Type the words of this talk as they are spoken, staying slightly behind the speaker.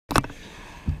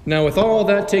Now, with all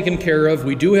that taken care of,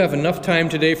 we do have enough time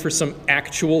today for some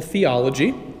actual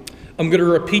theology. I'm going to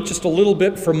repeat just a little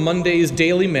bit from Monday's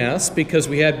daily Mass because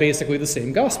we had basically the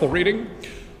same gospel reading.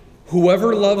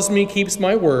 Whoever loves me keeps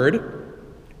my word.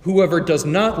 Whoever does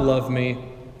not love me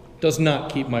does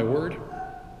not keep my word.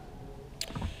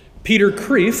 Peter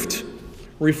Kreeft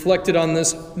reflected on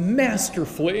this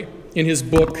masterfully in his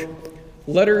book,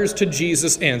 Letters to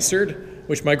Jesus Answered,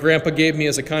 which my grandpa gave me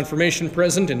as a confirmation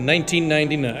present in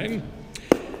 1999.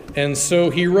 And so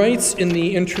he writes in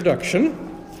the introduction,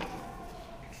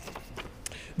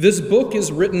 "This book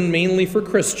is written mainly for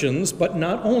Christians, but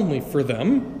not only for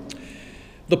them.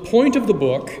 The point of the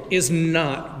book is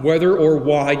not whether or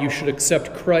why you should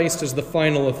accept Christ as the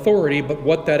final authority, but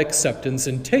what that acceptance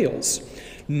entails.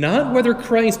 Not whether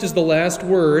Christ is the last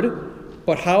word,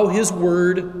 but how his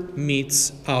word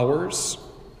meets ours.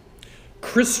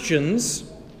 Christians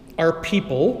are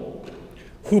people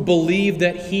who believe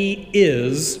that he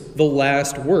is the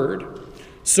last word.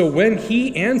 So when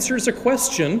he answers a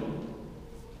question,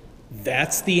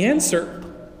 that's the answer.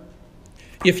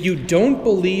 If you don't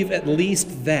believe at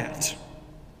least that,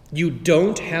 you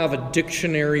don't have a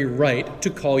dictionary right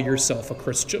to call yourself a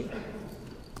Christian."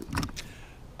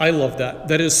 I love that.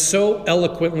 That is so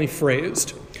eloquently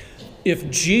phrased. If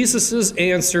Jesus'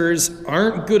 answers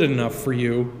aren't good enough for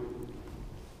you,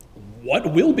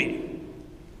 what will be?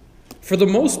 For the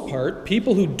most part,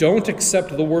 people who don't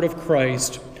accept the word of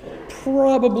Christ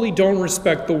probably don't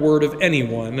respect the word of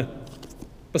anyone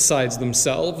besides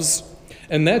themselves.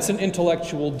 And that's an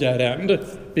intellectual dead end,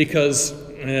 because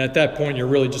at that point you're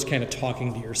really just kind of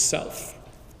talking to yourself.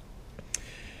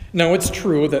 Now, it's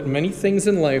true that many things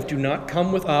in life do not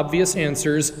come with obvious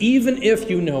answers, even if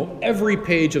you know every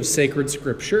page of sacred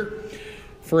scripture.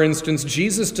 For instance,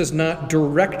 Jesus does not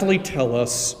directly tell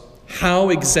us how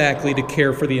exactly to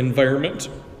care for the environment.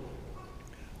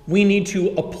 We need to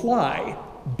apply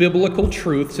biblical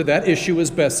truth to that issue as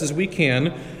best as we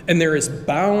can, and there is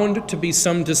bound to be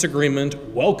some disagreement.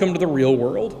 Welcome to the real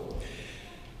world.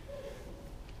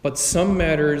 But some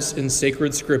matters in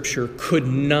sacred scripture could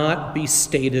not be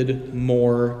stated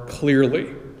more clearly.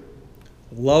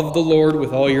 Love the Lord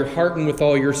with all your heart and with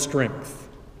all your strength.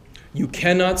 You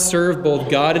cannot serve both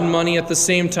God and money at the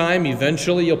same time.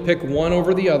 Eventually you'll pick one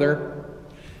over the other.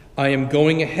 I am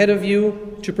going ahead of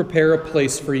you to prepare a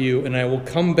place for you, and I will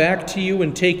come back to you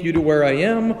and take you to where I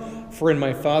am, for in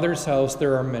my Father's house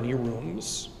there are many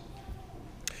rooms.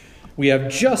 We have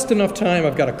just enough time.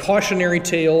 I've got a cautionary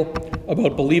tale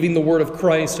about believing the word of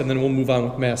Christ, and then we'll move on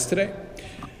with Mass today.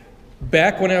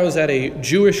 Back when I was at a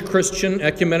Jewish Christian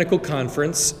ecumenical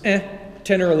conference,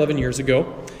 10 or 11 years ago,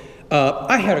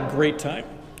 I had a great time.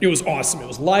 It was awesome. It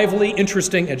was lively,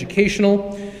 interesting,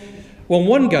 educational. Well,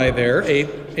 one guy there,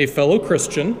 a fellow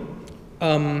Christian,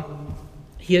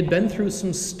 he had been through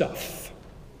some stuff.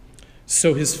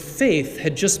 So his faith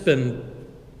had just been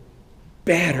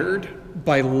battered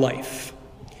by life.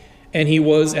 And he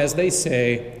was, as they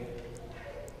say,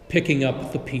 picking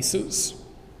up the pieces.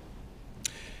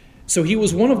 So he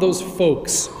was one of those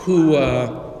folks who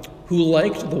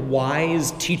liked the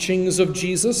wise teachings of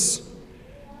Jesus,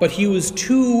 but he was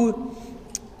too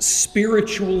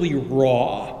spiritually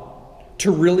raw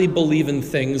to really believe in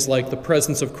things like the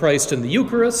presence of Christ in the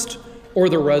Eucharist or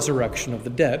the resurrection of the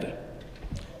dead.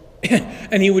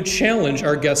 And he would challenge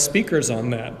our guest speakers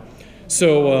on that.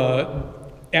 So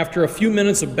after a few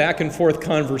minutes of back and forth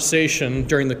conversation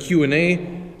during the Q&A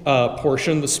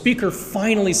portion, the speaker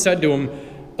finally said to him,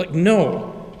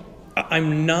 no,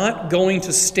 I'm not going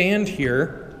to stand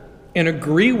here and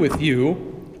agree with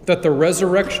you that the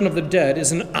resurrection of the dead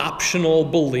is an optional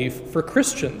belief for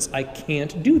Christians. I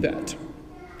can't do that.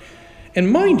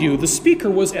 And mind you, the speaker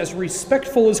was as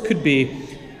respectful as could be.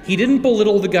 He didn't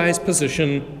belittle the guy's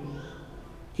position.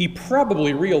 He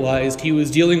probably realized he was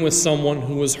dealing with someone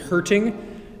who was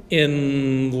hurting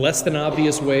in less than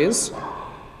obvious ways.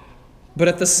 But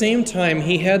at the same time,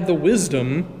 he had the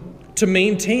wisdom to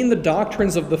maintain the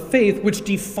doctrines of the faith which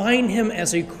define him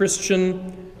as a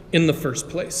Christian in the first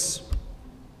place.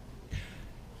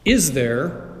 Is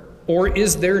there, or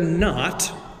is there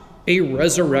not, a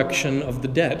resurrection of the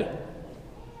dead?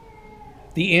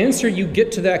 The answer you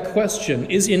get to that question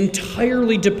is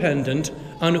entirely dependent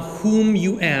on whom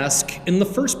you ask in the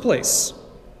first place.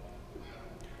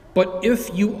 But if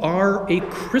you are a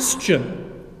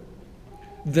Christian,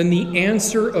 then the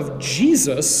answer of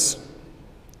Jesus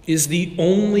is the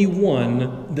only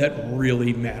one that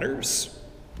really matters.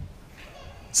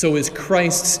 So is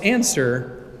Christ's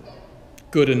answer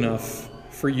good enough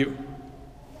for you?